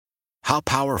How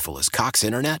powerful is Cox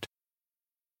Internet?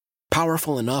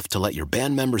 Powerful enough to let your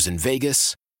band members in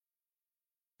Vegas,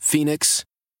 Phoenix,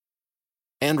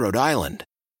 and Rhode Island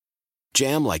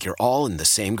jam like you're all in the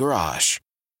same garage.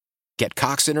 Get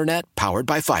Cox Internet powered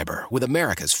by fiber with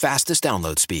America's fastest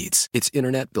download speeds. It's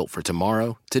internet built for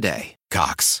tomorrow, today.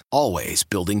 Cox, always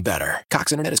building better.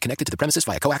 Cox Internet is connected to the premises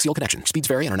via coaxial connection. Speeds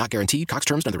vary and are not guaranteed. Cox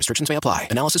terms and other restrictions may apply.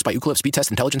 Analysis by Ookla Speed Test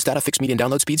Intelligence Data. Fixed median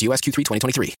download speeds. US Q3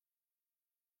 2023.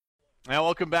 Now,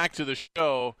 welcome back to the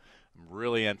show. I'm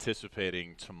really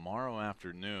anticipating tomorrow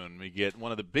afternoon. We get one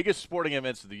of the biggest sporting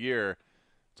events of the year.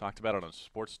 Talked about it on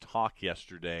Sports Talk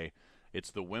yesterday.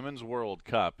 It's the Women's World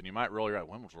Cup, and you might roll your eyes,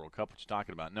 Women's World Cup, what you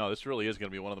talking about? No, this really is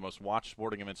going to be one of the most watched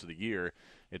sporting events of the year.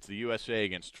 It's the USA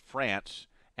against France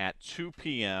at 2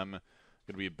 p.m. Going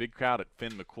to be a big crowd at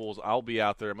Finn McCool's. I'll be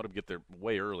out there. I'm going to get there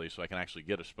way early so I can actually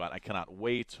get a spot. I cannot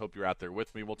wait. Hope you're out there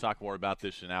with me. We'll talk more about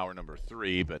this in hour number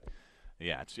 3, but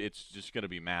yeah, it's just going to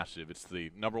be massive. It's the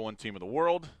number 1 team in the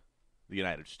world, the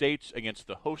United States, against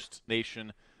the host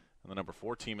nation, and the number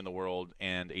 4 team in the world,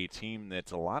 and a team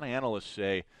that a lot of analysts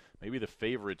say maybe the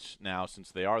favorites now,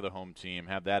 since they are the home team,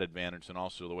 have that advantage, and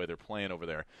also the way they're playing over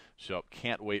there. So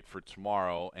can't wait for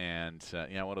tomorrow, and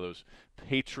one of those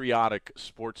patriotic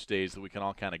sports days that we can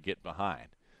all kind of get behind.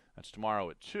 That's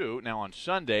tomorrow at 2. Now on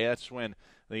Sunday, that's when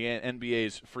the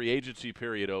NBA's free agency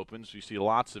period opens. You see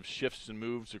lots of shifts and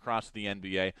moves across the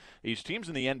NBA. These teams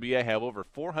in the NBA have over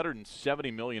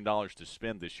 $470 million to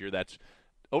spend this year. That's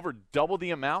over double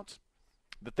the amount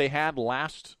that they had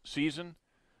last season.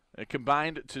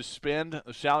 Combined to spend,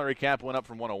 the salary cap went up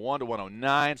from 101 to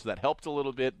 109, so that helped a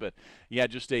little bit. But, yeah,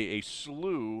 just a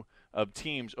slew of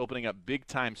teams opening up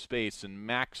big-time space and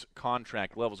max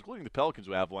contract levels, including the Pelicans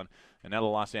who have one, and now the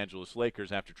Los Angeles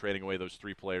Lakers after trading away those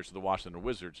 3 players to the Washington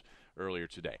Wizards earlier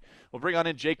today. We'll bring on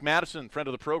in Jake Madison, friend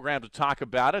of the program, to talk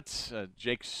about it.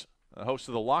 Jake's host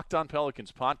of the Locked On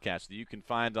Pelicans podcast that you can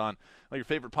find on your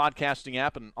favorite podcasting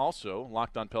app and also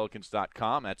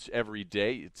lockedonpelicans.com. That's every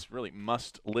day. It's really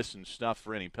must-listen stuff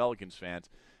for any Pelicans fans.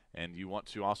 And you want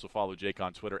to also follow Jake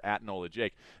on Twitter,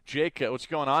 @NolaJake. Jake, what's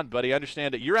going on, buddy? I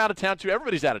understand that you're out of town, too.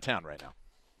 Everybody's out of town right now.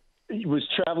 I was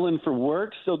traveling for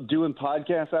work, still doing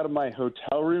podcasts out of my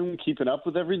hotel room, keeping up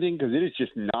with everything, because it is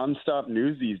just nonstop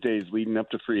news these days leading up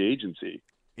to free agency.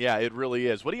 Yeah, it really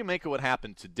is. What do you make of what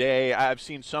happened today? I've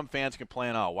seen some fans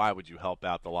complain, why would you help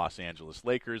out the Los Angeles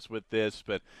Lakers with this?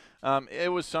 But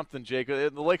it was something, Jake.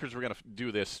 The Lakers were going to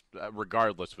do this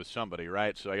regardless with somebody,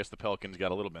 right? So I guess the Pelicans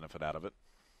got a little benefit out of it.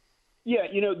 Yeah,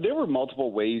 there were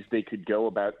multiple ways they could go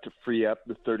about to free up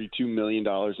the $32 million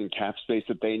in cap space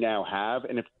that they now have.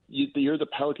 And if you're the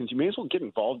Pelicans, you may as well get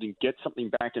involved and get something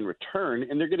back in return.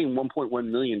 And they're getting $1.1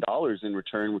 million in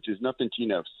return, which is nothing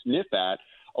to sniff at,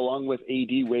 along with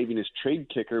AD waiving his trade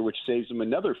kicker, which saves him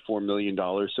another $4 million.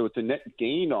 So it's a net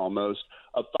gain almost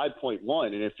of 5.1.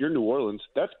 And if you're New Orleans,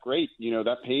 that's great.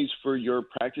 That pays for your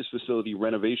practice facility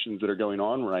renovations that are going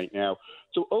on right now.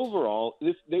 So overall,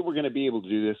 if they were going to be able to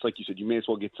do this, like you said, you may as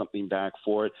well get something back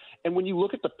for it. And when you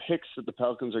look at the picks that the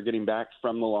Pelicans are getting back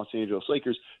from the Los Angeles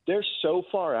Lakers, they're so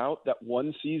far out that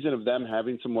one season of them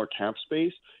having some more cap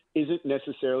space isn't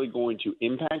necessarily going to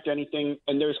impact anything.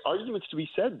 And there's arguments to be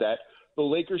said that the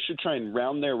Lakers should try and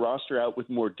round their roster out with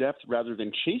more depth rather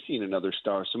than chasing another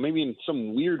star. So maybe in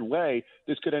some weird way,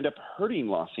 this could end up hurting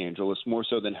Los Angeles more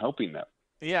so than helping them.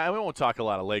 Yeah, we won't talk a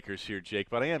lot of Lakers here,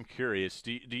 Jake, but I am curious.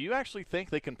 Do you actually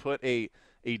think they can put a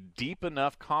deep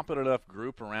enough, competent enough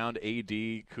group around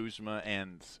AD, Kuzma,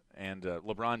 and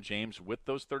LeBron James with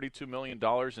those $32 million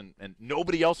and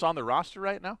nobody else on the roster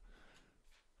right now?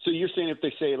 So you're saying if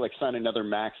they say, sign another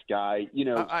max guy,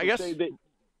 I guess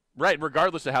 – right,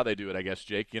 regardless of how they do it, I guess,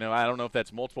 Jake. I don't know if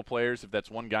that's multiple players, if that's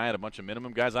one guy and a bunch of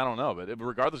minimum guys. I don't know. But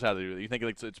regardless of how they do it, you think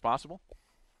it's possible?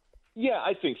 Yeah,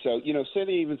 I think so. Say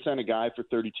they even sign a guy for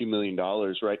 $32 million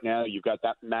right now. You've got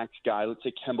that max guy, let's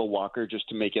say Kemba Walker, just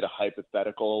to make it a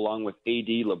hypothetical, along with AD,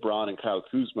 LeBron, and Kyle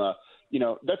Kuzma.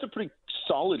 That's a pretty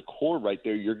solid core right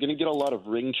there. You're going to get a lot of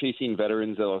ring-chasing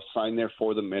veterans that will sign there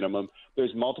for the minimum.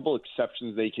 There's multiple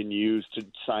exceptions they can use to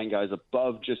sign guys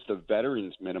above just the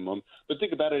veterans minimum. But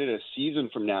think about it in a season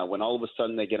from now when all of a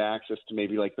sudden they get access to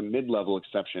maybe the mid-level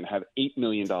exception, have $8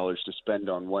 million to spend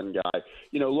on one guy.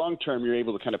 Long-term, you're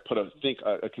able to kind of put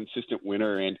a consistent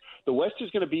winner. And the West is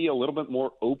going to be a little bit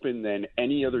more open than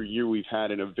any other year we've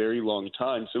had in a very long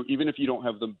time. So even if you don't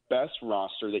have the best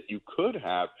roster that you could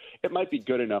have, it might be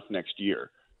good enough next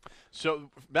year. So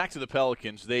back to the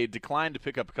Pelicans, they declined to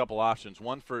pick up a couple options.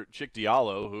 One for Chick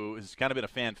Diallo, who has kind of been a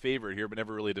fan favorite here but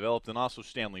never really developed, and also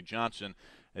Stanley Johnson.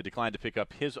 They declined to pick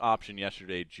up his option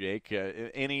yesterday, Jake.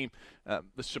 Any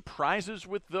surprises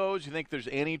with those? You think there's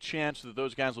any chance that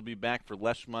those guys will be back for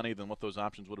less money than what those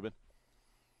options would have been?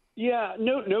 Yeah,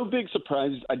 no big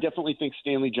surprises. I definitely think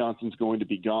Stanley Johnson's going to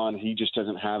be gone. He just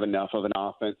doesn't have enough of an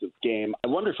offensive game. I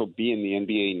wonder if he'll be in the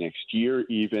NBA next year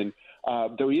even.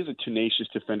 Though he is a tenacious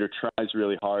defender, tries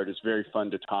really hard, is very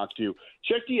fun to talk to.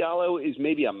 Cheikh Diallo is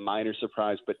maybe a minor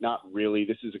surprise, but not really.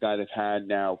 This is a guy that's had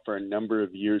now for a number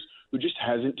of years who just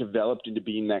hasn't developed into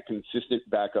being that consistent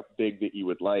backup big that you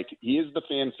would like. He is the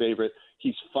fan favorite.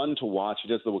 He's fun to watch. He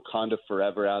does the Wakanda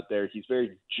Forever out there. He's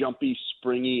very jumpy,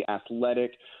 springy,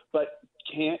 athletic, but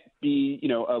can't be,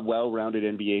 a well-rounded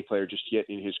NBA player just yet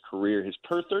in his career. His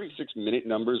per 36-minute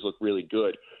numbers look really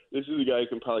good. This is a guy who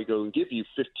can probably go and give you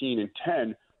 15 and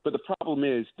 10, but the problem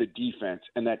is the defense,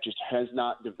 and that just has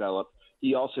not developed.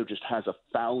 He also just has a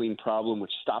fouling problem,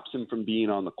 which stops him from being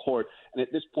on the court. And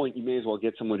at this point, you may as well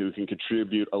get someone who can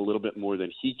contribute a little bit more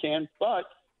than he can. But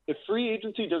if free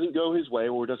agency doesn't go his way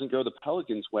or doesn't go the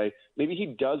Pelicans' way, maybe he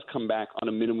does come back on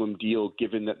a minimum deal,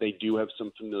 given that they do have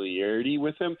some familiarity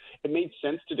with him. It made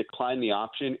sense to decline the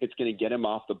option. It's going to get him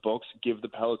off the books, give the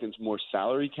Pelicans more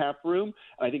salary cap room.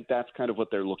 And I think that's kind of what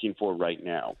they're looking for right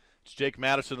now. It's Jake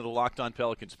Madison of the Locked On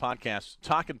Pelicans podcast,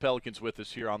 talking Pelicans with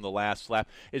us here on The Last Lap.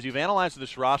 As you've analyzed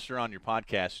this roster on your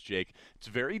podcast, Jake, it's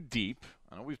very deep.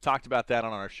 I know we've talked about that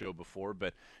on our show before,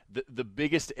 but the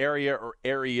biggest area or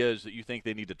areas that you think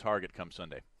they need to target come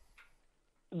Sunday?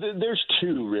 There's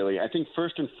two, really. I think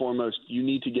first and foremost, you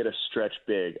need to get a stretch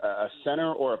big, a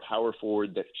center or a power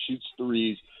forward that shoots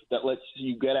threes, that lets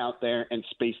you get out there and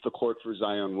space the court for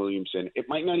Zion Williamson. It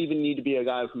might not even need to be a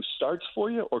guy who starts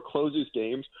for you or closes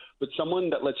games, but someone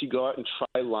that lets you go out and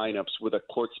try lineups with a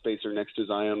court spacer next to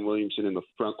Zion Williamson in the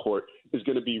front court is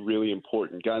going to be really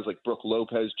important. Guys like Brook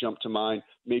Lopez jump to mind,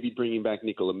 maybe bringing back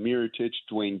Nikola Mirotic.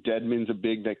 Dwayne Dedmon's a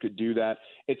big that could do that.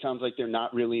 It sounds like they're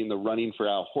not really in the running for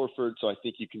Al Horford, so I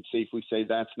think you can safely say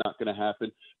that's not going to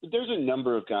happen. But there's a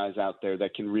number of guys out there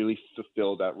that can really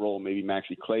fulfill that role, maybe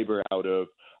Maxi Kleber out of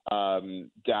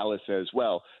Dallas as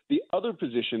well. The other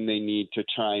position they need to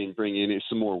try and bring in is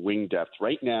some more wing depth.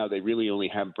 Right now, they really only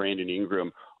have Brandon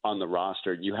Ingram on the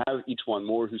roster. You have E'Twaun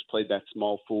Moore, who's played that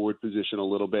small forward position a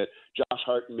little bit. Josh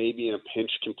Hart, maybe in a pinch,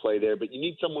 can play there, but you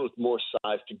need someone with more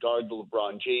size to guard the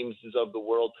LeBron Jameses of the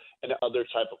world and other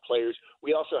type of players.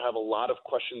 We also have a lot of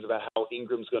questions about how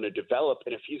Ingram's going to develop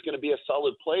and if he's going to be a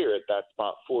solid player at that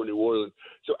spot for New Orleans.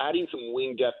 So adding some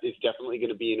wing depth is definitely going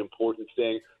to be an important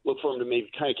thing. Look for him to maybe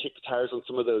kind of kick the tires on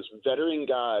some of those veteran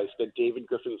guys that David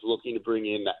Griffin's looking to bring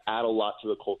in that add a lot to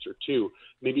the culture too.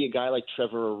 Maybe a guy like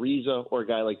Trevor Ariza or a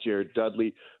guy like Jared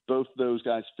Dudley. Both those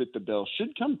guys fit the bill.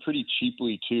 Should come pretty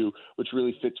cheaply, too, which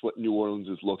really fits what New Orleans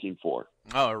is looking for.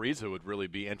 Oh, Ariza would really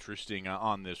be interesting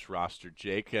on this roster,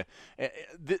 Jake.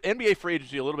 The NBA free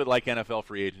agency, a little bit like NFL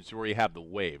free agency, where you have the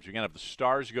waves. You're going to have the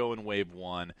stars go in wave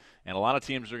one, and a lot of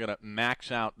teams are going to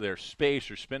max out their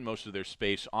space or spend most of their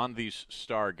space on these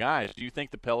star guys. Do you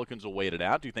think the Pelicans will wait it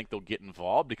out? Do you think they'll get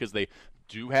involved because they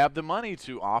do have the money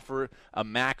to offer a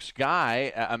max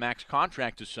guy, a max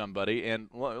contract to somebody? And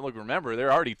look, remember,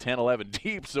 they're already 10, 11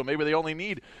 deep, so maybe they only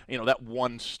need, that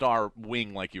one-star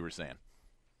wing like you were saying.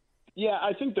 Yeah,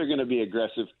 I think they're going to be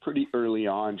aggressive pretty early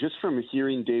on. Just from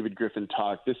hearing David Griffin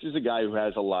talk, this is a guy who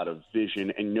has a lot of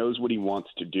vision and knows what he wants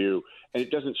to do. And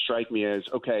it doesn't strike me as,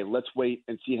 okay, let's wait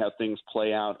and see how things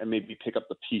play out and maybe pick up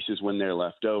the pieces when they're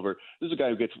left over. This is a guy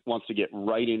who wants to get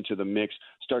right into the mix,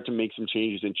 start to make some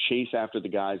changes, and chase after the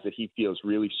guys that he feels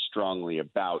really strongly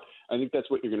about. I think that's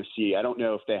what you're going to see. I don't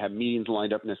know if they have meetings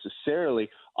lined up necessarily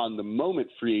on the moment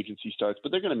free agency starts,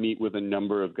 but they're going to meet with a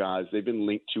number of guys. They've been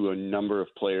linked to a number of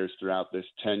players throughout this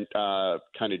kind of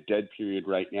dead period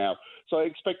right now. So I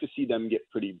expect to see them get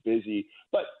pretty busy.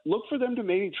 But look for them to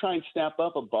maybe try and snap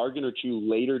up a bargain or two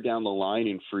later down the line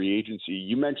in free agency.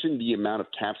 You mentioned the amount of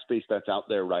cap space that's out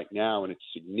there right now, and it's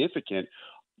significant.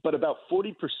 But about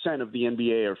 40% of the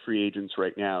NBA are free agents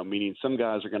right now, meaning some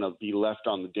guys are going to be left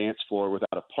on the dance floor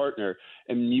without a partner,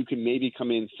 and you can maybe come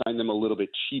in, sign them a little bit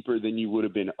cheaper than you would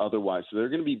have been otherwise. So there are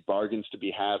going to be bargains to be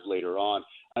had later on.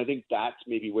 I think that's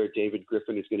maybe where David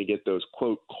Griffin is going to get those,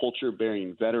 quote,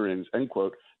 culture-bearing veterans, end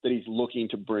quote, that he's looking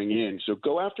to bring in. So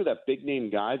go after that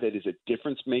big-name guy that is a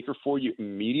difference maker for you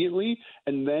immediately,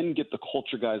 and then get the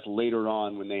culture guys later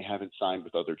on when they haven't signed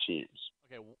with other teams.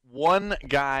 Okay, one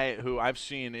guy who I've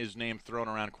seen his name thrown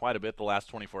around quite a bit the last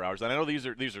 24 hours. And I know these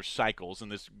are cycles,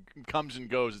 and this comes and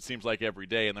goes. It seems like every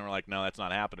day, and then we're like, no, that's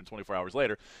not happening. 24 hours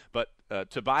later, but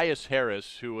Tobias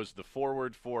Harris, who was the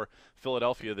forward for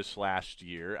Philadelphia this last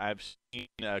year, I've seen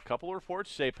a couple of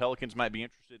reports say Pelicans might be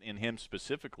interested in him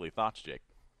specifically. Thoughts, Jake?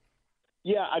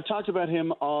 Yeah, I talked about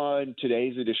him on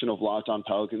today's edition of Locked on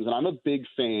Pelicans, and I'm a big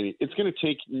fan. It's going to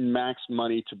take max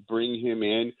money to bring him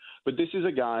in, but this is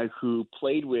a guy who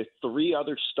played with 3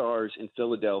 other stars in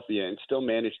Philadelphia and still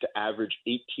managed to average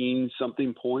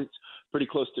 18-something points, pretty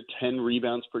close to 10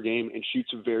 rebounds per game, and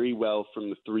shoots very well from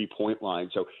the three-point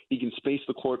line. So he can space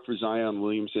the court for Zion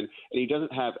Williamson, and he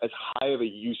doesn't have as high of a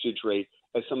usage rate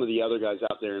as some of the other guys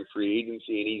out there in free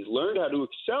agency, and he's learned how to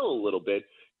excel a little bit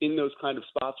in those kind of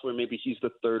spots where maybe he's the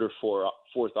third or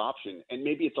fourth option. And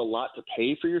maybe it's a lot to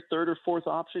pay for your third or fourth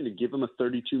option to give him a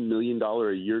 $32 million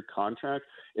a year contract.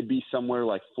 It'd be somewhere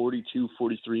like $42,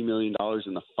 $43 million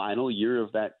in the final year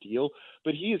of that deal.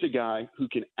 But he is a guy who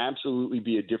can absolutely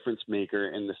be a difference maker.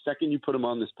 And the second you put him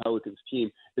on this Pelicans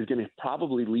team is going to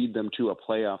probably lead them to a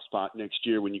playoff spot next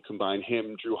year when you combine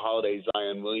him, Drew Holiday,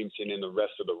 Zion Williamson, and the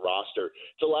rest of the roster.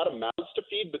 It's a lot of mouths to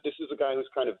feed, but this is a guy who's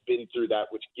kind of been through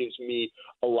that, which gives me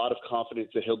a lot of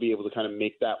confidence that he'll be able to kind of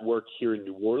make that work here in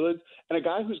New Orleans, and a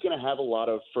guy who's going to have a lot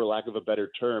of, for lack of a better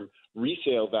term,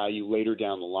 resale value later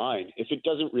down the line. If it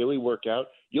doesn't really work out,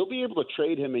 you'll be able to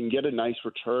trade him and get a nice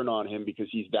return on him because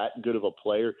he's that good of a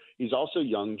player. He's also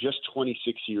young, just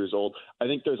 26 years old. I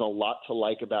think there's a lot to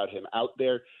like about him out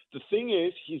there. The thing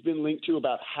is, he's been linked to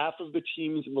about half of the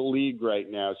teams in the league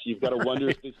right now, so you've got to wonder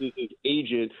if this is his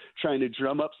agent trying to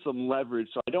drum up some leverage.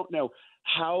 So I don't know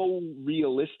how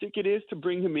realistic it is to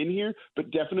bring him in here,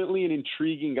 but definitely an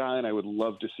intriguing guy, and I would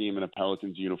love to see him in a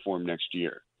Pelicans uniform next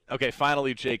year. Okay,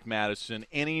 finally, Jake Madison,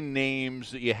 any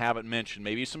names that you haven't mentioned?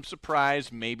 Maybe some surprise,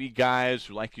 maybe guys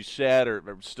who, like you said, are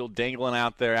still dangling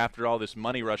out there after all this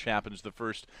money rush happens the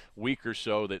first week or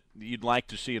so that you'd like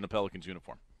to see in a Pelicans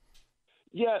uniform?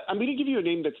 Yeah, I'm going to give you a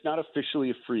name that's not officially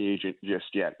a free agent just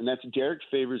yet, and that's Derek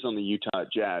Favors on the Utah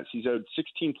Jazz. He's owed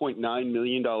 $16.9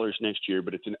 million next year,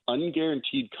 but it's an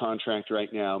unguaranteed contract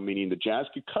right now, meaning the Jazz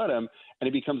could cut him,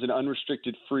 and he becomes an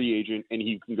unrestricted free agent, and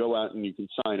he can go out and you can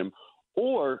sign him.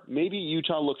 Or maybe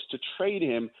Utah looks to trade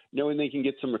him knowing they can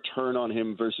get some return on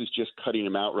him versus just cutting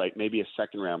him outright, maybe a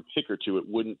second-round pick or two. It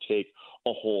wouldn't take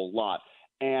a whole lot.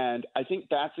 And I think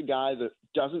that's a guy that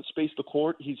doesn't space the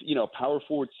court. He's, a power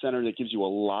forward center that gives you a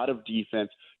lot of defense,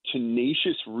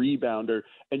 tenacious rebounder,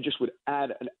 and just would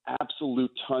add an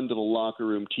absolute ton to the locker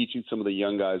room, teaching some of the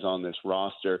young guys on this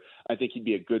roster. I think he'd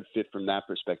be a good fit from that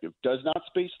perspective. Does not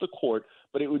space the court,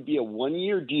 but it would be a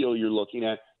one-year deal you're looking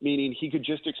at, meaning he could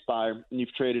just expire and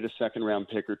you've traded a second-round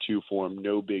pick or two for him.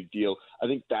 No big deal. I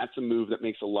think that's a move that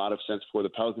makes a lot of sense for the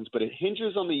Pelicans, but it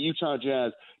hinges on the Utah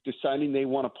Jazz deciding they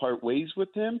want to part ways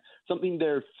with him, something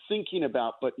they're thinking about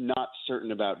but not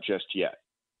certain about just yet.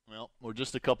 Well, we're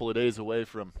just a couple of days away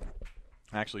from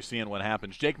actually seeing what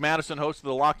happens. Jake Madison, host of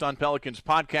the Locked on Pelicans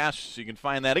podcast. So you can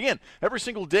find that, again, every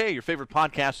single day, your favorite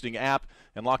podcasting app,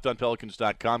 and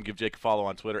LockedOnPelicans.com. Give Jake a follow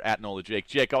on Twitter, @NolaJake.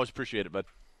 Jake, always appreciate it, bud.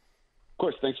 Of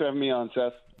course. Thanks for having me on,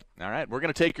 Seth. All right, we're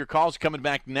going to take your calls coming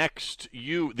back next.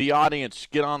 You, the audience,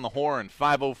 get on the horn,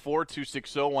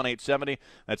 504-260-1870.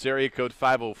 That's area code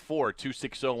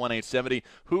 504-260-1870.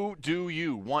 Who do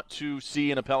you want to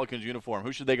see in a Pelicans uniform?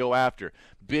 Who should they go after?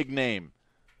 Big name,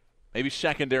 maybe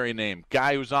secondary name,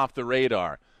 guy who's off the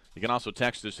radar. You can also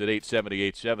text us at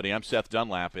 870-870. I'm Seth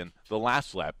Dunlap in the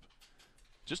last lap,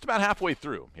 just about halfway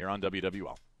through here on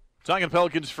WWL. Talking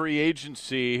Pelicans free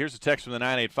agency, here's a text from the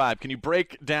 985. Can you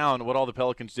break down what all the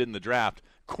Pelicans did in the draft?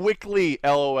 Quickly,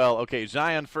 LOL. Okay,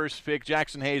 Zion first pick,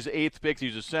 Jackson Hayes 8th pick.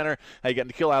 He's a center. They got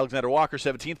Nickeil Alexander-Walker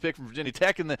 17th pick from Virginia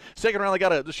Tech. In the second round, they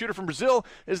got the shooter from Brazil.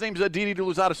 His name's Didi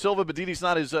Louzada Silva, but Didi's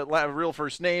not his real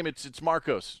first name. It's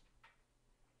Marcos.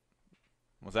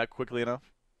 Was that quickly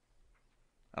enough?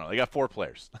 I don't know. They got 4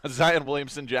 players. Zion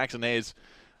Williamson, Jackson Hayes,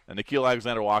 Nickeil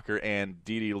Alexander-Walker, and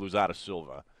Didi Louzada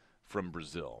Silva from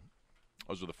Brazil.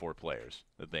 Those were the 4 players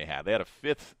that they had. They had a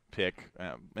 5th pick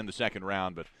in the second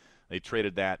round, but they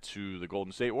traded that to the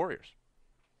Golden State Warriors.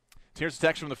 Here's a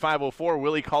text from the 504.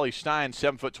 Willie Cauley-Stein,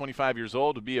 7 foot 25 years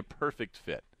old, would be a perfect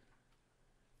fit.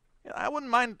 I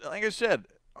wouldn't mind, like I said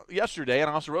yesterday, and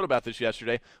I also wrote about this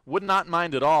yesterday, would not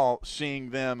mind at all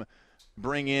seeing them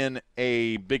bring in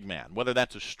a big man, whether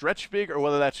that's a stretch big or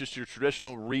whether that's just your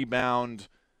traditional rebound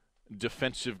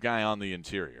defensive guy on the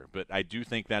interior. But I do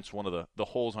think that's one of the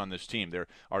holes on this team. There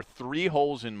are 3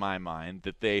 holes in my mind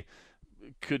that they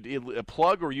could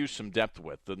plug or use some depth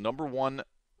with. The number one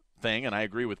thing, and I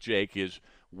agree with Jake, is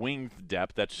wing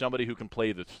depth. That's somebody who can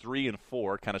play the 3 and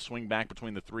 4, kind of swing back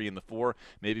between the 3 and the 4.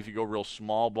 Maybe if you go real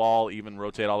small ball, even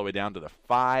rotate all the way down to the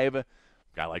 5. A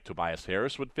guy like Tobias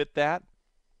Harris would fit that.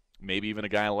 Maybe even a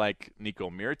guy like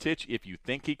Niko Mirotic, if you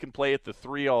think he can play at the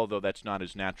 3, although that's not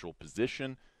his natural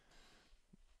position.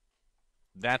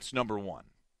 That's number 1.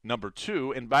 Number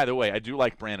 2, and by the way, I do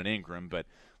like Brandon Ingram, but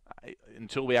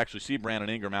until we actually see Brandon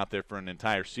Ingram out there for an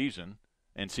entire season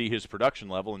and see his production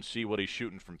level and see what he's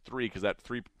shooting from 3, because that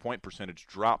 3-point percentage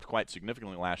dropped quite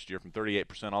significantly last year from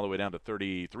 38% all the way down to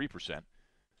 33%.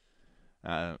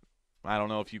 I don't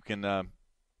know if you can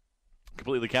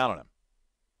completely count on him.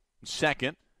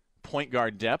 Second, point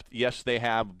guard depth. Yes, they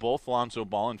have both Lonzo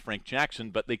Ball and Frank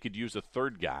Jackson, but they could use a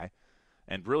third guy,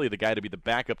 and really the guy to be the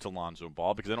backup to Lonzo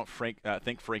Ball, because I don't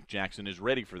think Frank Jackson is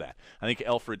ready for that. I think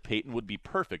Elfrid Payton would be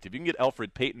perfect. If you can get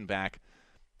Elfrid Payton back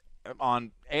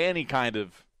on any kind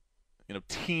of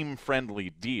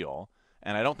team-friendly deal,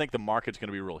 and I don't think the market's going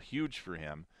to be real huge for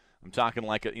him. I'm talking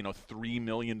like a $3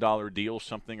 million deal,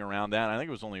 something around that. I think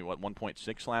it was only,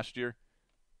 1.6 last year?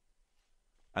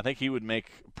 I think he would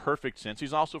make perfect sense.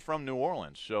 He's also from New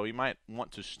Orleans, so he might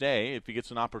want to stay. If he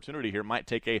gets an opportunity here, might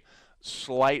take a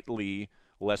slightly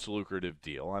less lucrative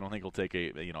deal. I don't think he'll take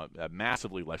a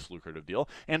massively less lucrative deal.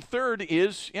 And third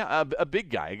is a big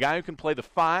guy, a guy who can play the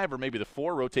 5 or maybe the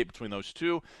 4, rotate between those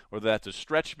two, whether that's a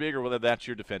stretch big or whether that's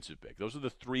your defensive big. Those are the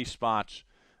 3 spots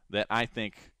that I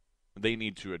think they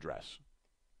need to address.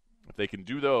 If they can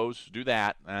do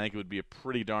that, I think it would be a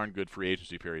pretty darn good free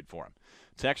agency period for him.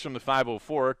 Text from the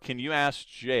 504, can you ask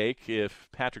Jake if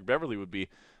Patrick Beverley would be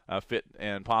fit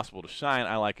and possible to sign?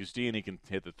 I like his D, and he can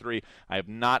hit the 3. I have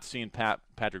not seen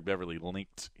Patrick Beverley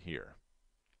linked here.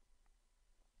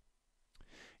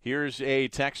 Here's a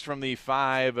text from the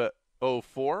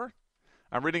 504.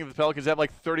 I'm reading that the Pelicans have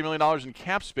like $30 million in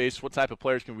cap space. What type of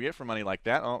players can we get for money like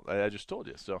that? Oh, I just told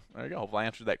you. So there you go. Hopefully I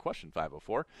answered that question,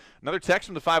 504. Another text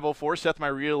from the 504. Seth, my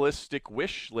realistic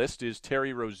wish list is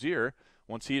Terry Rozier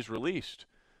once he's released.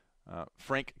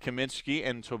 Frank Kaminsky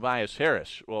and Tobias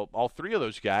Harris. Well, all 3 of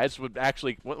those guys would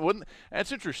actually wouldn't.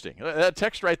 That's interesting. That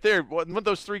text right there. Wouldn't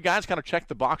those 3 guys kind of check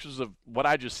the boxes of what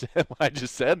I just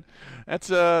said? That's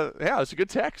that's a good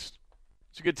text.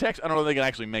 It's a good text. I don't know if they can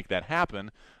actually make that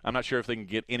happen. I'm not sure if they can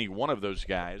get any one of those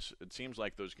guys. It seems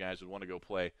like those guys would want to go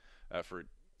play for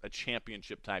a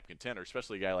championship-type contender,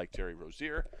 especially a guy like Terry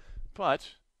Rozier.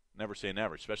 But never say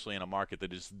never, especially in a market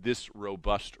that is this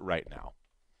robust right now.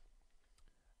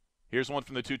 Here's one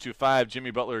from the 225.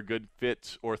 Jimmy Butler, a good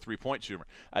fit or three-point shooter?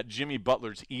 Jimmy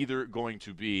Butler's either going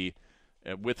to be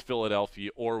with Philadelphia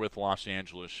or with Los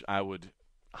Angeles, I would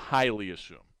highly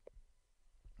assume.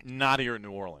 Not here in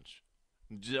New Orleans.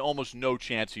 Almost no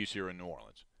chance he's here in New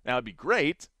Orleans. Now, it'd be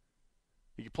great.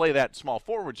 He could play that small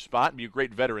forward spot and be a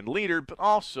great veteran leader, but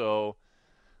also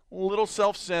a little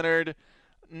self-centered,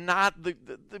 not the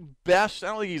best. I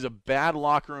don't think he's a bad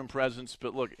locker room presence,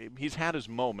 but look, he's had his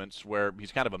moments where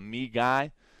he's kind of a me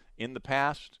guy in the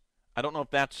past. I don't know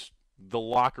if that's the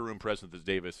locker room presence that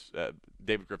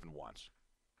David Griffin wants.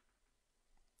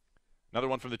 Another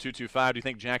one from the 225. Do you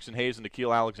think Jackson Hayes and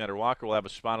Nickeil Alexander-Walker will have a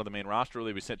spot on the main roster, or will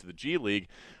they be sent to the G League?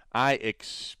 I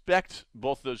expect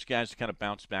both of those guys to kind of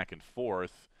bounce back and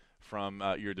forth from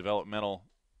your developmental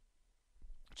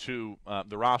to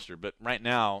the roster. But right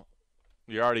now,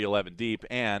 you're already 11 deep,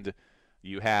 and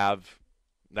you have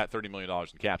that $30 million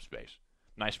in cap space.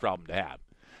 Nice problem to have.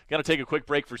 Got to take a quick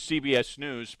break for CBS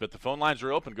News, but the phone lines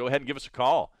are open. Go ahead and give us a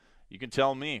call. You can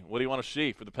tell me, what do you want to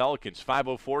see for the Pelicans?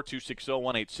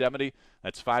 504-260-1870.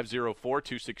 That's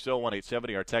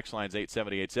 504-260-1870. Our text line's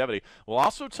 870-870. We'll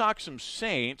also talk some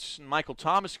Saints, Michael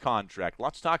Thomas contract.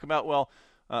 Lots to talk about.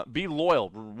 Be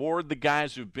loyal. Reward the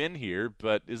guys who've been here,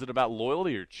 but is it about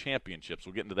loyalty or championships?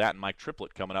 We'll get into that and Mike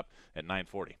Triplett coming up at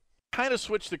 9:40. Kind of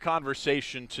switch the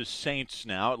conversation to Saints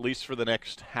now, at least for the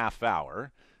next half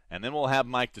hour. And then we'll have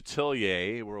Mike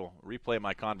Detillier. We'll replay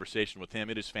my conversation with him.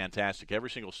 It is fantastic. Every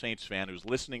single Saints fan who's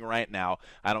listening right now,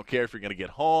 I don't care if you're going to get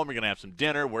home, you're going to have some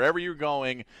dinner, wherever you're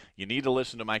going, you need to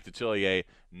listen to Mike Detillier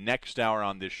next hour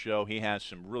on this show. He has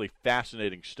some really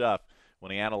fascinating stuff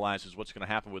when he analyzes what's going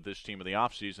to happen with this team in the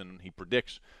offseason, and he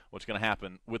predicts what's going to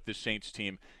happen with this Saints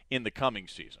team in the coming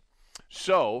season.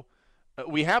 So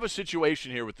we have a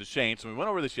situation here with the Saints, and we went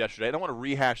over this yesterday. I don't want to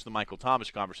rehash the Michael Thomas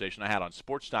conversation I had on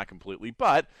Sports Talk completely,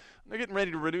 but they're getting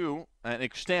ready to renew and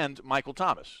extend Michael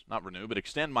Thomas. Not renew, but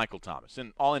extend Michael Thomas.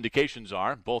 And all indications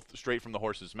are, both straight from the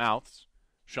horses' mouths,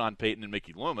 Sean Payton and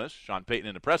Mickey Loomis. Sean Payton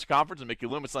in a press conference and Mickey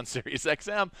Loomis on Sirius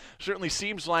XM. Certainly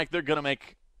seems like they're going to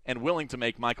make and willing to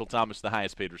make Michael Thomas the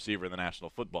highest paid receiver in the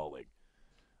National Football League.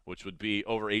 which would be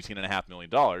over $18.5 million.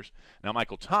 Now,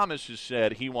 Michael Thomas has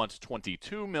said he wants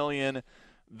 $22 million.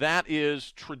 That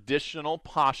is traditional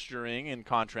posturing in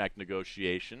contract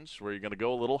negotiations, where you're going to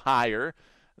go a little higher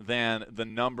than the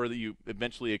number that you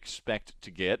eventually expect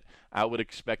to get. I would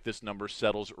expect this number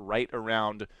settles right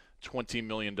around $20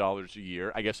 million a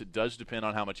year. I guess it does depend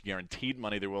on how much guaranteed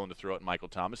money they're willing to throw at Michael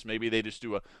Thomas. Maybe they just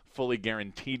do a fully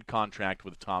guaranteed contract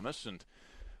with Thomas,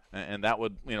 and that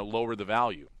would lower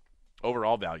the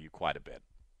overall value quite a bit.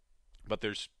 But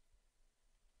there's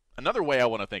another way I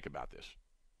want to think about this.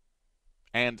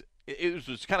 And it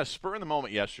was kind of spur in the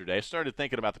moment yesterday. I started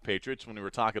thinking about the Patriots when we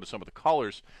were talking to some of the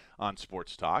callers on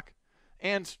Sports Talk.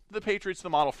 And the Patriots, the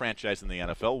model franchise in the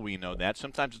NFL, we know that.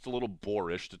 Sometimes it's a little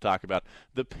boorish to talk about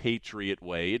the Patriot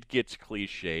way. It gets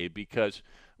cliche because,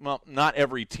 well, not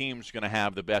every team's going to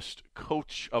have the best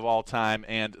coach of all time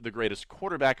and the greatest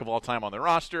quarterback of all time on their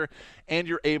roster, and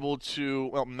you're able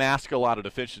to, mask a lot of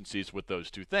deficiencies with those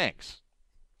two things.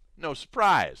 No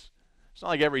surprise. It's not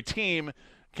like every team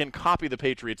can copy the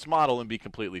Patriots model and be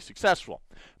completely successful.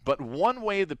 But one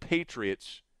way the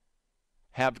Patriots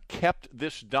have kept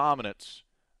this dominance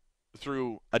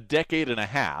through a decade and a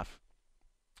half,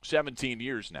 17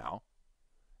 years now,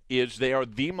 is they are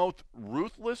the most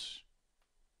ruthless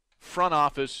front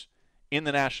office in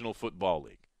the National Football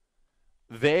League.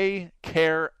 They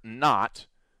care not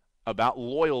about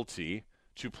loyalty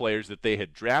to players that they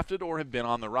had drafted or have been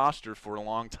on the roster for a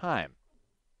long time.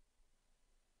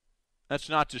 That's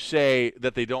not to say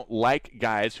that they don't like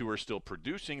guys who are still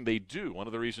producing. They do. One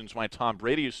of the reasons why Tom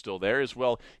Brady is still there is,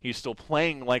 he's still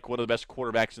playing like one of the best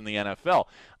quarterbacks in the NFL.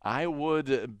 I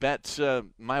would bet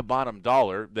my bottom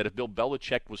dollar that if Bill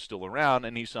Belichick was still around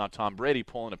and he saw Tom Brady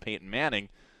pulling a Peyton Manning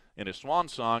in his swan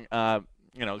song, a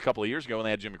couple of years ago when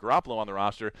they had Jimmy Garoppolo on the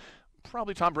roster,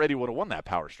 probably Tom Brady would have won that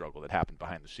power struggle that happened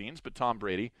behind the scenes, but Tom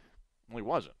Brady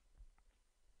wasn't.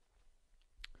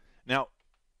 Now,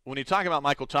 when you talk about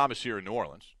Michael Thomas here in New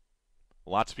Orleans,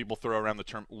 lots of people throw around the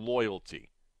term loyalty.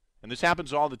 And this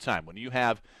happens all the time. When you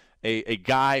have a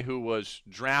guy who was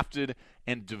drafted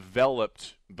and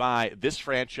developed by this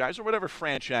franchise or whatever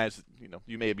franchise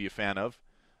you may be a fan of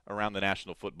around the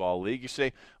National Football League, you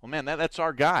say, well, man, that's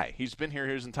our guy. He's been here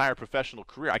his entire professional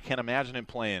career. I can't imagine him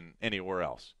playing anywhere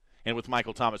else. And with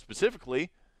Michael Thomas specifically,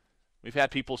 we've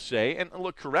had people say, and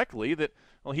look correctly, that,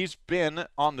 he's been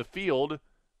on the field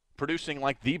producing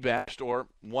like the best or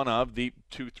one of the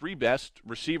 2-3 best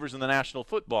receivers in the National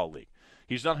Football League.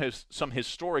 He's done some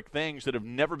historic things that have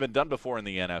never been done before in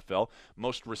the NFL,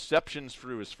 most receptions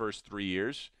through his first 3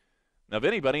 years of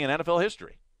anybody in NFL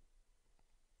history.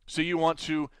 So you want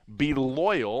to be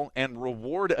loyal and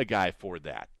reward a guy for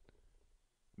that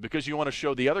because you want to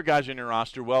show the other guys in your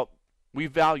roster, we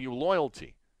value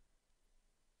loyalty.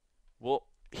 Well,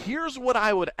 here's what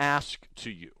I would ask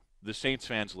to you, the Saints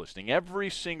fans listening,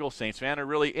 every single Saints fan, or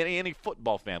really any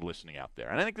football fan listening out there,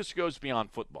 and I think this goes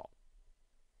beyond football.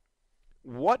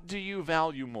 What do you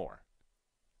value more,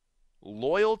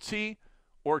 loyalty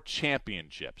or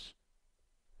championships?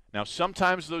 Now,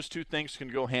 sometimes those two things can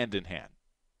go hand in hand,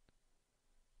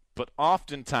 but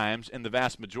oftentimes, and the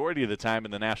vast majority of the time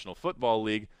in the National Football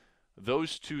League,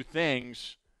 those two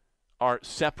things are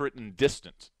separate and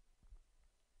distant.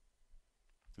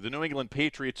 The New England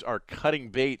Patriots are cutting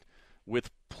bait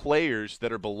with players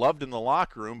that are beloved in the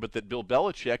locker room, but that Bill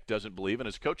Belichick doesn't believe and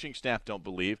his coaching staff don't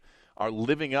believe are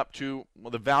living up to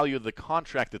the value of the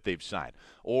contract that they've signed,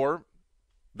 or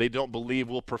they don't believe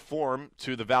will perform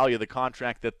to the value of the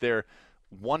contract that they're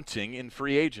wanting in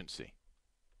free agency.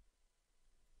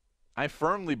 I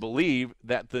firmly believe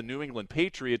that the New England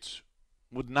Patriots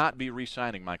would not be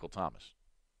re-signing Michael Thomas.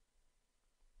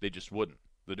 They just wouldn't.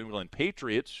 The New England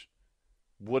Patriots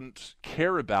wouldn't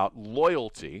care about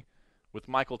loyalty with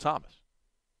Michael Thomas.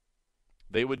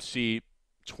 They would see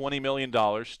 $20 million,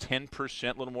 10%,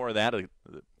 a little more of that,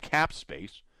 the cap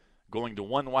space, going to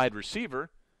one wide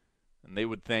receiver, and they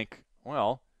would think,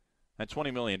 that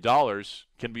 $20 million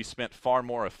can be spent far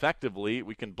more effectively.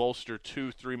 We can bolster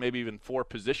 2, 3, maybe even 4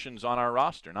 positions on our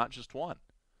roster, not just one.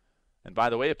 And by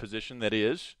the way, a position that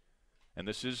is, and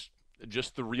this is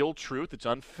just the real truth, it's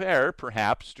unfair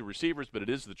perhaps to receivers, but it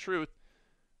is the truth,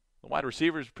 the wide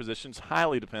receiver's position is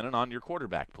highly dependent on your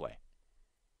quarterback play.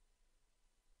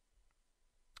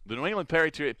 The New England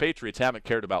Patriots haven't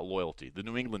cared about loyalty. The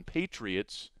New England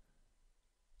Patriots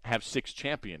have 6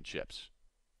 championships.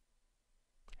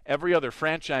 Every other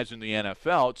franchise in the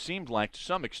NFL, it seemed like to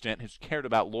some extent, has cared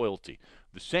about loyalty.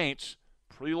 The Saints,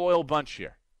 pretty loyal bunch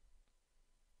here.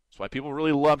 That's why people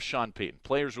really love Sean Payton.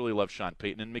 Players really love Sean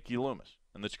Payton and Mickey Loomis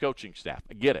and this coaching staff.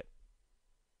 I get it.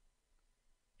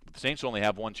 But the Saints only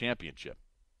have 1 championship.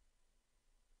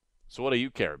 So what do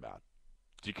you care about?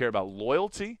 Do you care about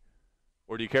loyalty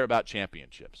or do you care about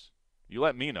championships? You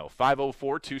let me know.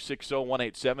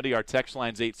 504-260-1870. Our text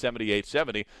line's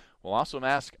 870-870. We'll also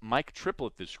ask Mike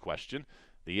Triplett this question,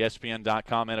 the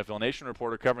ESPN.com NFL Nation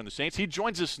reporter covering the Saints. He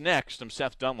joins us next. I'm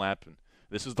Seth Dunlap, and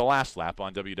this is the last lap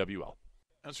on WWL.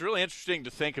 It's really interesting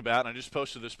to think about, and I just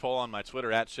posted this poll on my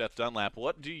Twitter, at Seth Dunlap.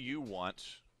 What do you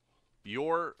want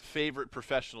your favorite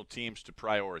professional teams to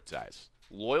prioritize?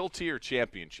 Loyalty or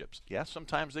championships? Yes,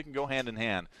 sometimes they can go hand in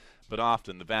hand, but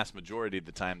often, the vast majority of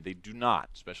the time, they do not,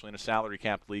 especially in a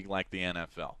salary-capped league like the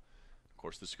NFL. Of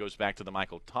course, this goes back to the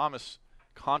Michael Thomas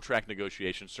contract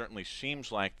negotiation. Certainly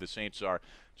seems like the Saints are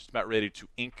just about ready to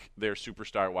ink their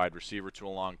superstar wide receiver to a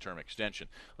long-term extension.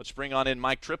 Let's bring on in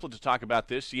Mike Triplett to talk about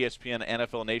this, ESPN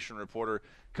NFL Nation reporter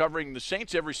covering the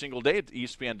Saints every single day at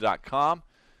ESPN.com. I'm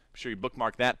sure you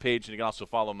bookmark that page, and you can also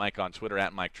follow Mike on Twitter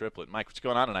at Mike Triplett. Mike, what's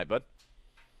going on tonight, bud?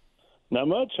 Not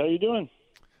much. How you doing?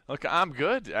 Look, I'm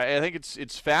good. I think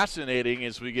it's fascinating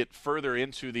as we get further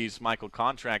into these Michael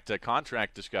contract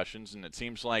discussions, and it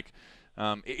seems like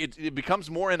it becomes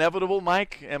more inevitable,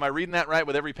 Mike. Am I reading that right,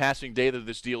 with every passing day that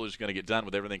this deal is going to get done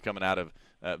with everything coming out of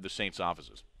the Saints'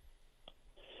 offices?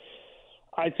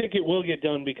 I think it will get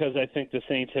done because I think the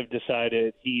Saints have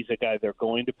decided he's a guy they're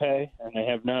going to pay, and they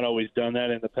have not always done that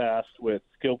in the past with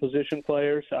skill position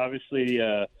players. Obviously,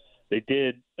 they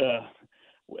did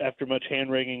after much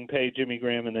hand-wringing, pay Jimmy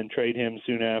Graham and then trade him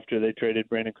soon after. They traded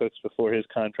Brandon Cooks before his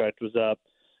contract was up.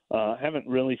 Haven't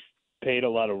really paid a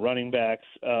lot of running backs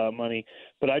money.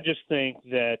 But I just think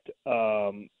that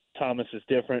Thomas is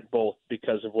different, both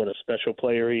because of what a special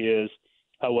player he is,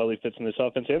 how well he fits in this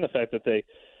offense, and the fact that they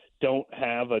don't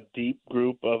have a deep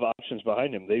group of options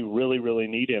behind him. They really, really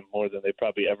need him more than they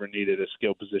probably ever needed a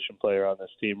skill position player on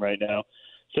this team right now.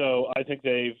 So I think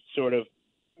they've sort of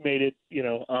made it,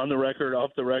 on the record, off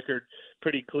the record,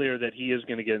 pretty clear that he is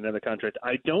going to get another contract.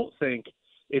 I don't think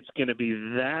it's going to be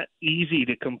that easy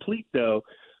to complete, though,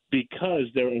 because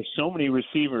there are so many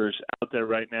receivers out there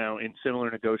right now in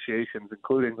similar negotiations,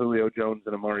 including Julio Jones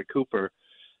and Amari Cooper,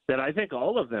 that I think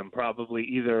all of them probably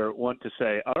either want to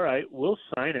say, all right, we'll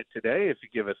sign it today if you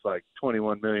give us like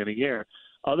 $21 million a year.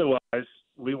 Otherwise,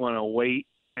 we want to wait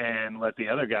and let the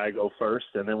other guy go first,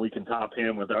 and then we can top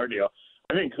him with our deal.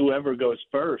 I think whoever goes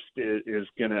first is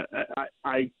going to –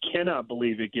 I cannot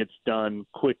believe it gets done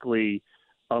quickly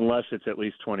unless it's at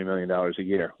least $20 million a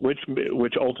year, which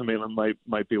ultimately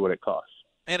might be what it costs.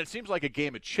 And it seems like a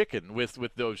game of chicken with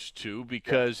those two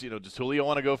because, does Julio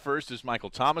want to go first? Does Michael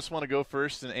Thomas want to go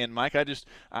first? And Mike,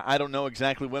 I don't know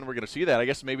exactly when we're going to see that. I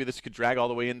guess maybe this could drag all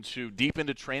the way deep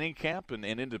into training camp and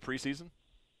into preseason.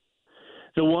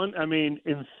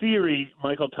 In theory,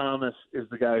 Michael Thomas is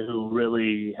the guy who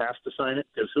really has to sign it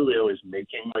because Julio is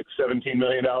making like $17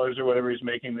 million or whatever he's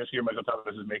making this year. Michael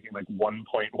Thomas is making like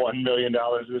 $1.1 million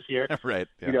this year. Right.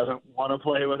 Yeah. He doesn't want to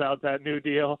play without that new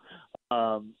deal.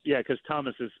 Because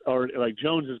Thomas is already, like,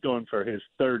 Jones is going for his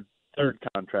third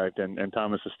contract, and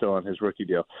Thomas is still on his rookie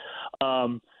deal.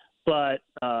 But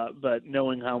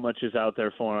knowing how much is out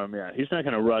there for him, he's not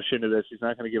going to rush into this. He's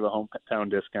not going to give a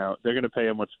hometown discount. They're going to pay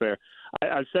him what's fair.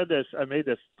 I've said this. I made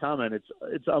this comment.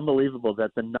 It's unbelievable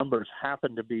that the numbers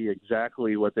happen to be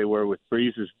exactly what they were with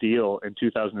Breeze's deal in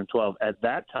 2012. At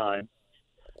that time,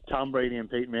 Tom Brady and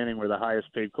Peyton Manning were the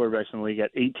highest paid quarterbacks in the league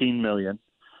at $18 million.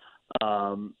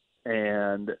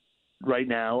 And right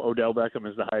now, Odell Beckham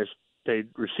is the highest paid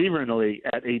receiver in the league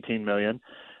at $18 million.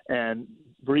 And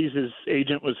Breeze's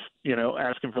agent was,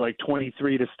 asking for like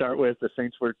 23 to start with. The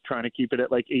Saints were trying to keep it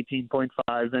at like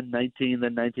 18.5, then 19,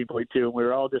 then 19.2. And we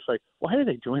were all just like, why are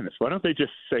they doing this? Why don't they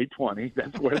just say 20?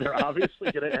 That's where they're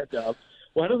obviously going to end up.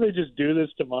 Why don't they just do this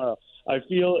tomorrow? I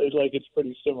feel it's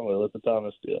pretty similar with the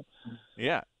Thomas deal.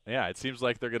 Yeah, it seems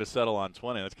like they're going to settle on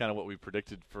 20. That's kind of what we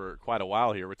predicted for quite a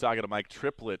while here. We're talking to Mike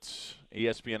Triplett,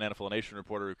 ESPN NFL Nation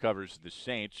reporter who covers the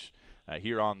Saints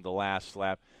here on the last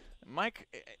lap. Mike,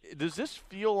 does this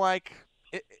feel like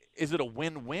is it a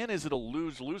win-win? Is it a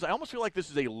lose-lose? I almost feel like this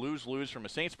is a lose-lose from a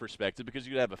Saints perspective because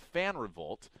you'd have a fan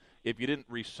revolt if you didn't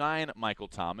re-sign Michael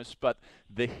Thomas. But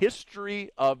the history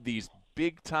of these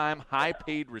big-time,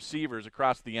 high-paid receivers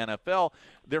across the NFL,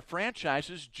 their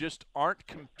franchises just aren't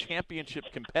championship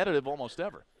competitive almost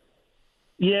ever.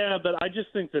 Yeah, but I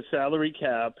just think the salary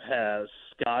cap has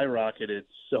skyrocketed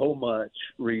so much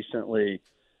recently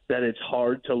that it's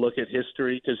hard to look at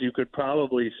history because you could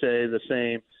probably say the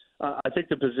same. I think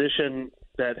the position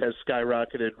that has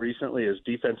skyrocketed recently is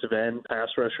defensive end, pass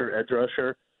rusher, edge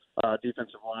rusher,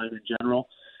 defensive line in general.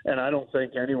 And I don't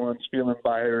think anyone's feeling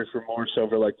buyer's remorse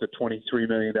over like the $23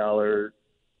 million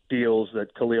deals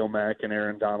that Khalil Mack and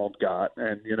Aaron Donald got.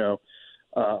 And,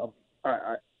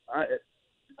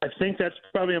 I think that's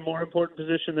probably a more important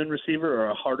position than receiver, or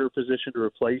a harder position to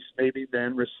replace maybe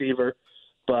than receiver.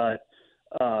 But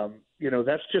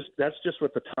that's just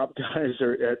what the top guys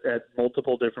are at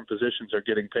multiple different positions are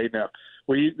getting paid now.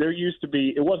 There used to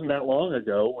be, it wasn't that long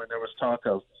ago when there was talk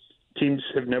of teams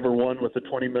have never won with a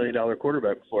 $20 million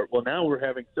quarterback before. Well, now we're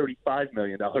having $35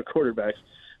 million quarterbacks.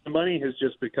 The money has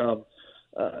just become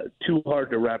too hard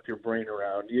to wrap your brain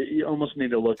around. You almost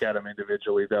need to look at them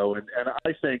individually, though. And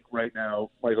I think right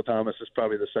now Michael Thomas is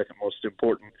probably the second most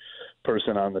important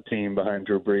person on the team behind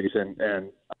Drew Brees.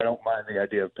 And I don't mind the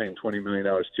idea of paying $20 million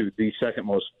to the second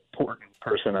most important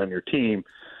person on your team,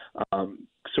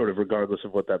 sort of regardless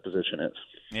of what that position is.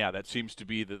 Yeah, that seems to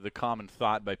be the common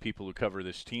thought by people who cover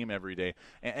this team every day.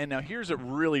 And now here's a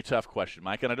really tough question,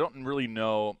 Mike, and I don't really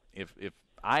know if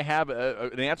I have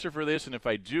an answer for this, and if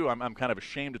I do, I'm kind of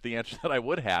ashamed at the answer that I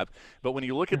would have. But when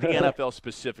you look at the NFL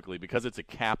specifically, because it's a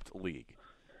capped league,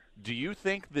 do you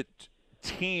think that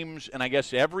teams, and I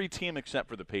guess every team except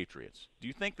for the Patriots, do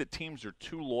you think that teams are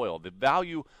too loyal? They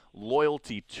value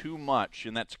loyalty too much,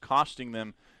 and that's costing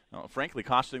them, frankly,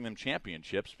 costing them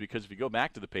championships? Because if you go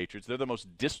back to the Patriots, they're the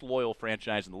most disloyal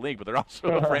franchise in the league, but they're also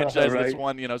a franchise right. that's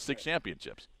won 6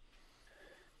 championships.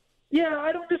 Yeah,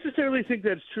 I don't necessarily think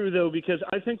that's true, though, because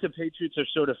I think the Patriots are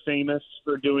sort of famous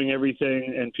for doing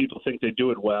everything, and people think they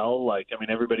do it well.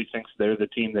 Everybody thinks they're the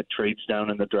team that trades down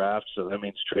in the draft, so that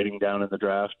means trading down in the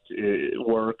draft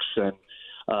works, and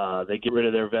they get rid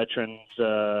of their veterans,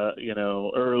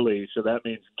 early, so that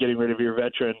means getting rid of your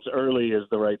veterans early is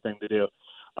the right thing to do.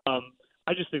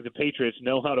 I just think the Patriots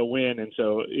know how to win, and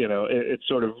so, it's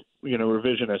sort of,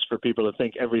 revisionist for people to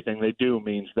think everything they do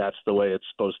means that's the way it's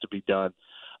supposed to be done.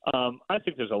 I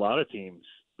think there's a lot of teams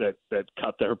that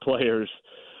cut their players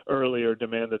early or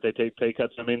demand that they take pay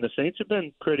cuts. The Saints have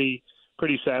been pretty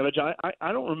savage.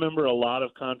 I don't remember a lot of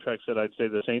contracts that I'd say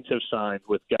the Saints have signed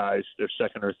with guys, their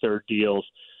second or third deals,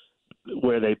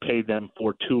 where they paid them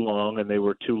for too long and they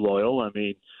were too loyal.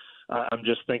 I'm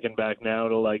just thinking back now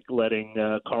to letting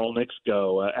Carl Nicks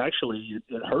go. Actually,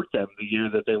 it hurt them the year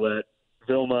that they let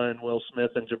Vilma and Will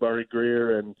Smith and Jabari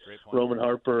Greer and Roman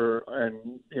Harper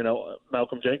and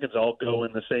Malcolm Jenkins all go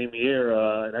in the same year.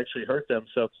 It actually hurt them.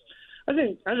 So I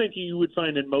think you would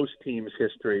find in most teams'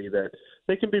 history that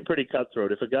they can be pretty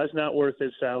cutthroat. If a guy's not worth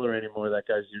his salary anymore, that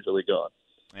guy's usually gone.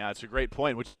 Yeah, it's a great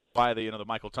point, which is why the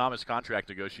Michael Thomas contract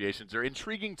negotiations are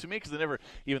intriguing to me, because I never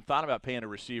even thought about paying a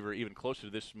receiver even closer to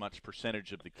this much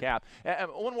percentage of the cap.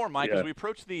 One more, Mike, as we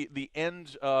approach the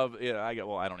end of I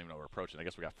don't even know we're approaching. I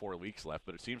guess we got 4 weeks left,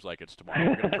 but it seems like it's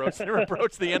tomorrow. We're going to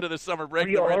approach the end of the summer break.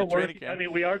 We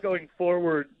are going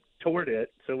forward toward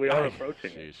it, so we are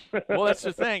approaching it. Well, that's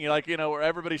the thing, where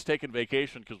everybody's taking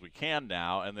vacation because we can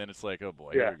now, and then it's like, oh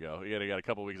boy, here we go. You got a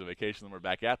couple weeks of vacation, then we're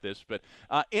back at this. But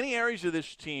any areas of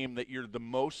this team that you're the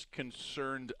most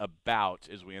concerned about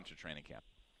as we enter training camp?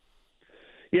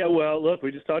 Yeah, well, look,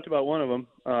 we just talked about one of them.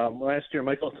 Last year,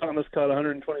 Michael Thomas caught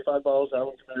 125 balls,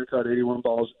 Alvin Kamara caught 81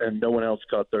 balls, and no one else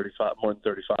caught more than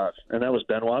 35, and that was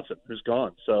Ben Watson, who's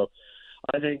gone. So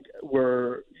I think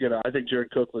I think Jared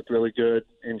Cook looked really good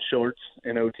in shorts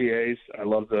in OTAs. I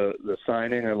love the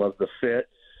signing. I love the fit.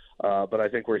 But I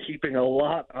think we're heaping a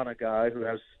lot on a guy who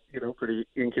has, pretty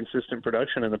inconsistent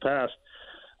production in the past.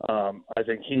 I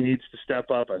think he needs to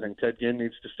step up. I think Ted Ginn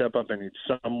needs to step up.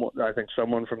 I think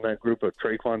someone from that group of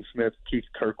Traquan Smith, Keith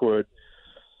Kirkwood,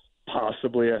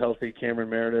 possibly a healthy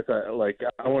Cameron Meredith. I want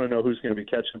to know who's going to be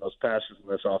catching those passes in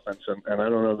this offense, and I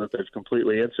don't know that they've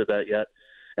completely answered that yet.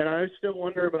 And I still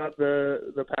wonder about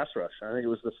the pass rush. I think it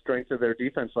was the strength of their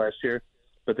defense last year,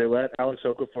 but they let Alex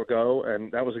Okafor go,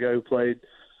 and that was a guy who played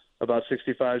about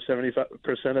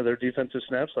 65-75% of their defensive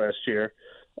snaps last year.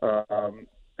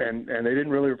 And they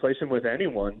didn't really replace him with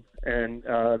anyone. And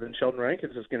then Sheldon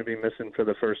Rankins is going to be missing for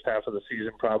the first half of the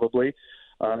season probably.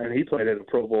 And he played at a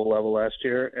Pro Bowl level last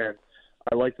year. And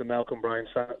I like the Malcolm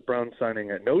Brown signing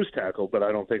at nose tackle, but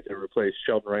I don't think they replaced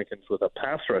Sheldon Rankins with a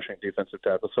pass-rushing defensive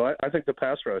tackle. So I think the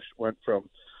pass rush went from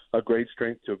a great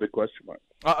strength to a big question mark.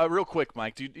 Real quick,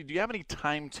 Mike, do you have any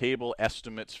timetable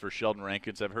estimates for Sheldon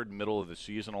Rankins? I've heard middle of the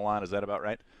season a lot. Is that about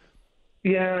right?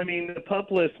 Yeah, the PUP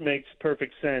list makes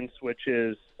perfect sense, which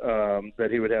is that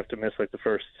he would have to miss the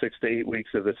first 6 to 8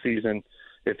 weeks of the season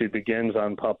if he begins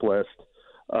on PUP list.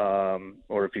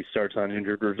 Or if he starts on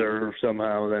injured reserve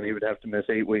somehow, then he would have to miss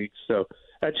 8 weeks. So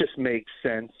that just makes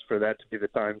sense for that to be the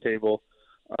timetable.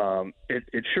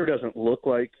 It sure doesn't look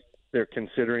like they're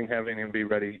considering having him be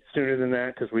ready sooner than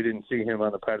that, because we didn't see him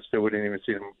on the practice field. We didn't even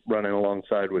see him running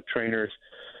alongside with trainers.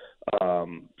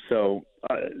 So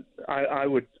I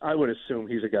would assume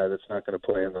he's a guy that's not going to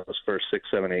play in those first 6,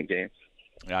 7, 8 games.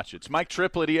 Gotcha. It's Mike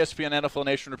Triplett, ESPN NFL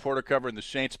Nation reporter covering the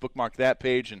Saints. Bookmark that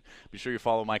page, and be sure you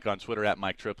follow Mike on Twitter at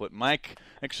Mike Triplett. Mike,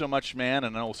 thanks so much, man,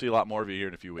 and we'll see a lot more of you here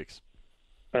in a few weeks.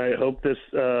 I hope this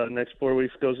next 4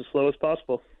 weeks goes as slow as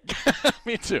possible.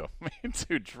 Me too.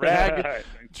 Drag it out.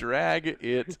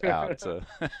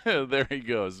 There he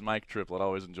goes, Mike Triplett.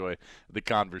 Always enjoy the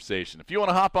conversation. If you want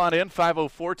to hop on in,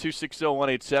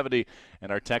 504-260-1870,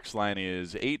 and our text line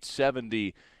is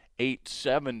 870-870.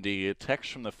 A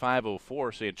text from the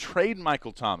 504 saying, trade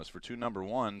Michael Thomas for 2 number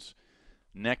ones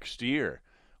next year.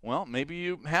 Well, maybe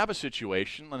you have a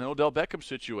situation, an Odell Beckham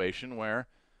situation, where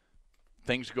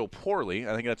things go poorly.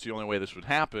 I think that's the only way this would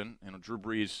happen. Drew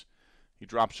Brees, he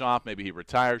drops off. Maybe he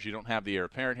retires. You don't have the heir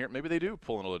apparent here. Maybe they do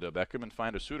pull an Odell Beckham and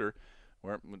find a suitor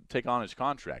where it would take on his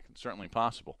contract. It's certainly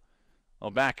possible. Well,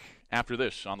 back after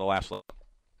this on the last level.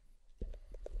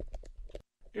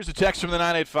 Here's a text from the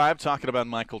 985 talking about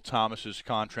Michael Thomas's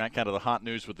contract, kind of the hot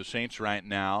news with the Saints right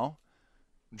now.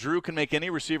 Drew can make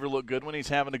any receiver look good when he's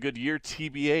having a good year,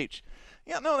 TBH.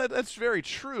 Yeah, no, that's very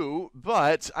true,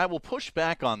 but I will push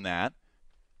back on that.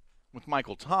 With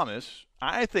Michael Thomas,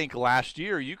 I think last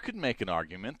year you could make an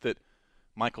argument that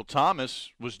Michael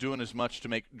Thomas was doing as much to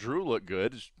make Drew look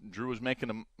good as Drew was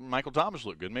making Michael Thomas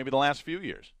look good, maybe the last few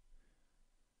years.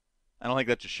 I don't think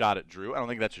that's a shot at Drew. I don't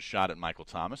think that's a shot at Michael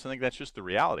Thomas. I think that's just the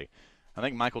reality. I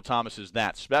think Michael Thomas is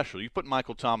that special. You put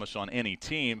Michael Thomas on any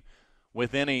team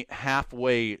with any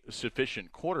halfway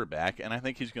sufficient quarterback, and I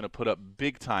think he's going to put up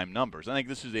big-time numbers. I think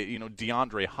this is a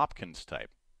DeAndre Hopkins type.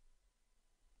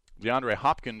 DeAndre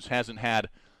Hopkins hasn't had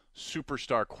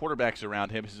superstar quarterbacks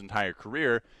around him his entire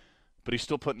career, but he's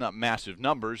still putting up massive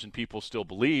numbers, and people still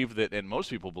believe that, and most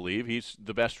people believe, he's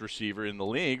the best receiver in the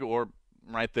league, or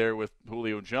right there with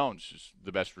Julio Jones is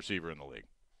the best receiver in the league.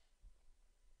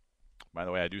 By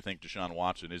the way, I do think Deshaun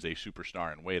Watson is a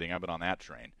superstar in waiting. I've been on that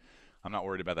train. I'm not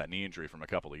worried about that knee injury from a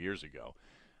couple of years ago.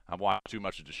 I've watched too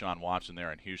much of Deshaun Watson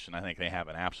there in Houston. I think they have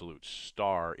an absolute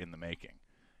star in the making.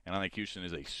 And I think Houston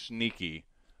is a sneaky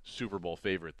Super Bowl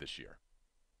favorite this year.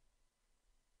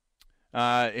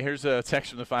 Here's a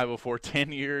text from the 504,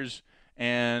 10 years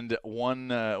and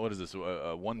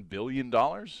 $1 billion?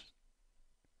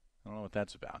 I don't know what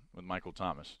that's about with Michael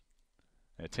Thomas.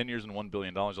 10 years and $1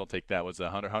 billion, I'll take that. What's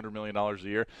that, $100 million a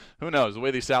year? Who knows? The way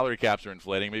these salary caps are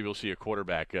inflating, maybe we'll see a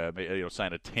quarterback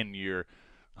sign a 10-year,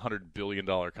 $100 billion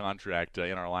contract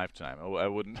in our lifetime. I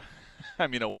wouldn't – I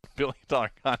mean, a $1 billion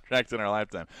contract in our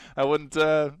lifetime. I wouldn't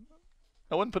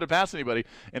put it past anybody.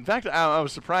 In fact, I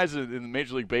was surprised in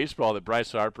Major League Baseball that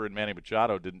Bryce Harper and Manny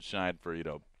Machado didn't sign for,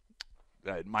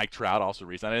 Mike Trout also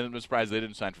resigned. I was surprised they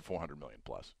didn't sign for $400 million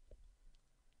plus.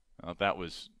 That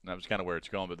was kind of where it's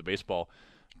going. But the baseball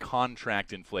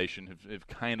contract inflation have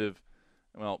kind of,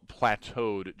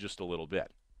 plateaued just a little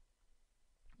bit.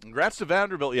 Congrats to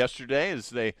Vanderbilt yesterday as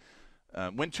they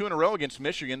win 2 in a row against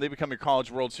Michigan. They become your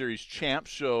College World Series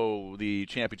champs, so the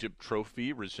championship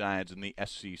trophy resides in the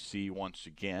SEC once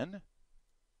again.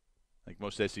 I think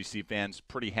most SEC fans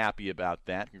pretty happy about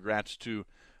that. Congrats to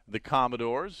the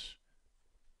Commodores.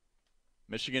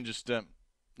 Michigan just a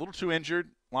little too injured.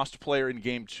 Lost a player in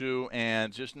Game 2,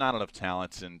 and just not enough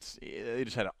talent, and they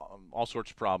just had all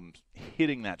sorts of problems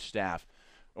hitting that staff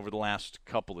over the last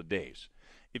couple of days.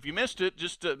 If you missed it,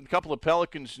 just a couple of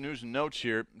Pelicans news and notes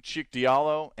here. Cheick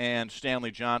Diallo and Stanley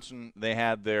Johnson, they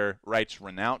had their rights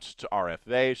renounced to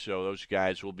RFA, so those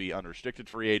guys will be unrestricted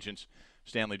free agents.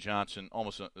 Stanley Johnson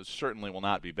almost certainly will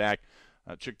not be back.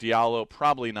 Cheick Diallo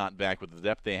probably not back with the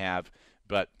depth they have,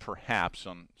 but perhaps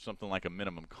on something like a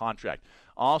minimum contract.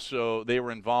 Also, they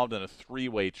were involved in a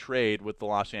 3-way trade with the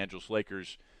Los Angeles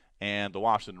Lakers and the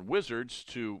Washington Wizards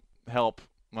to help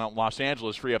Los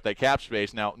Angeles free up that cap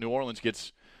space. Now, New Orleans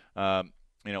gets $1+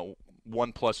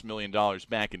 million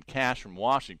back in cash from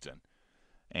Washington.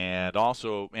 And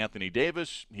also Anthony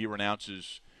Davis, he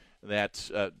renounces that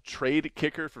trade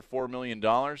kicker for $4 million.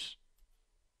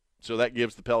 So that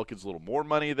gives the Pelicans a little more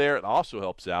money there. It also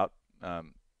helps out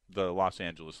the Los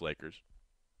Angeles Lakers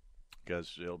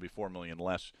because it'll be $4 million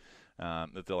less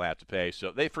that they'll have to pay.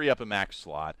 So they free up a max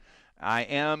slot. I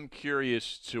am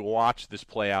curious to watch this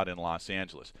play out in Los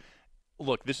Angeles.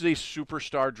 Look, this is a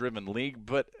superstar-driven league,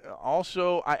 but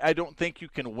also I don't think you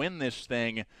can win this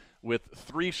thing with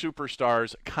 3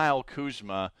 superstars, Kyle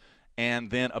Kuzma,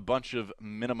 and then a bunch of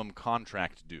minimum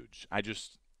contract dudes.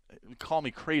 Call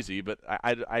me crazy, but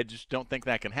I just don't think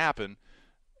that can happen.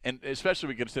 And especially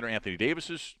when we consider Anthony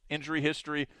Davis's injury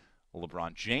history.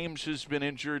 LeBron James has been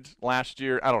injured last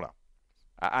year. I don't know.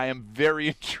 I am very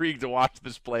intrigued to watch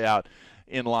this play out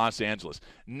in Los Angeles.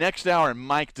 Next hour,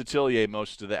 Mike Detillier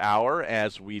most of the hour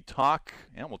as we talk,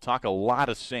 and we'll talk a lot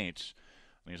of Saints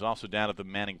And he's also down at the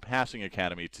Manning Passing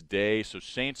Academy today. So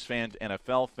Saints fans,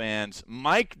 NFL fans,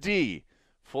 Mike D,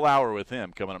 full hour with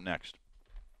him coming up next.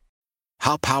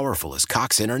 How powerful is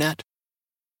Cox Internet?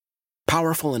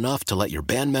 Powerful enough to let your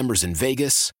band members in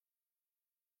Vegas,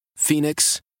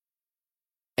 Phoenix,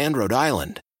 and Rhode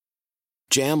Island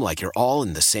jam like you're all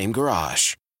in the same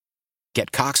garage.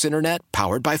 Get Cox Internet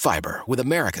powered by fiber with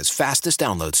America's fastest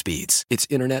download speeds. It's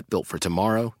internet built for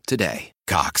tomorrow, today.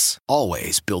 Cox,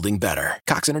 always building better.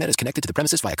 Cox Internet is connected to the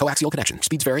premises via coaxial connection.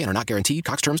 Speeds vary and are not guaranteed.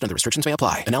 Cox terms and other restrictions may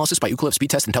apply. Analysis by Ookla of Speed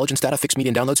Test Intelligence data. Fixed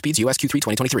median download speeds. US Q3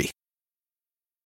 2023.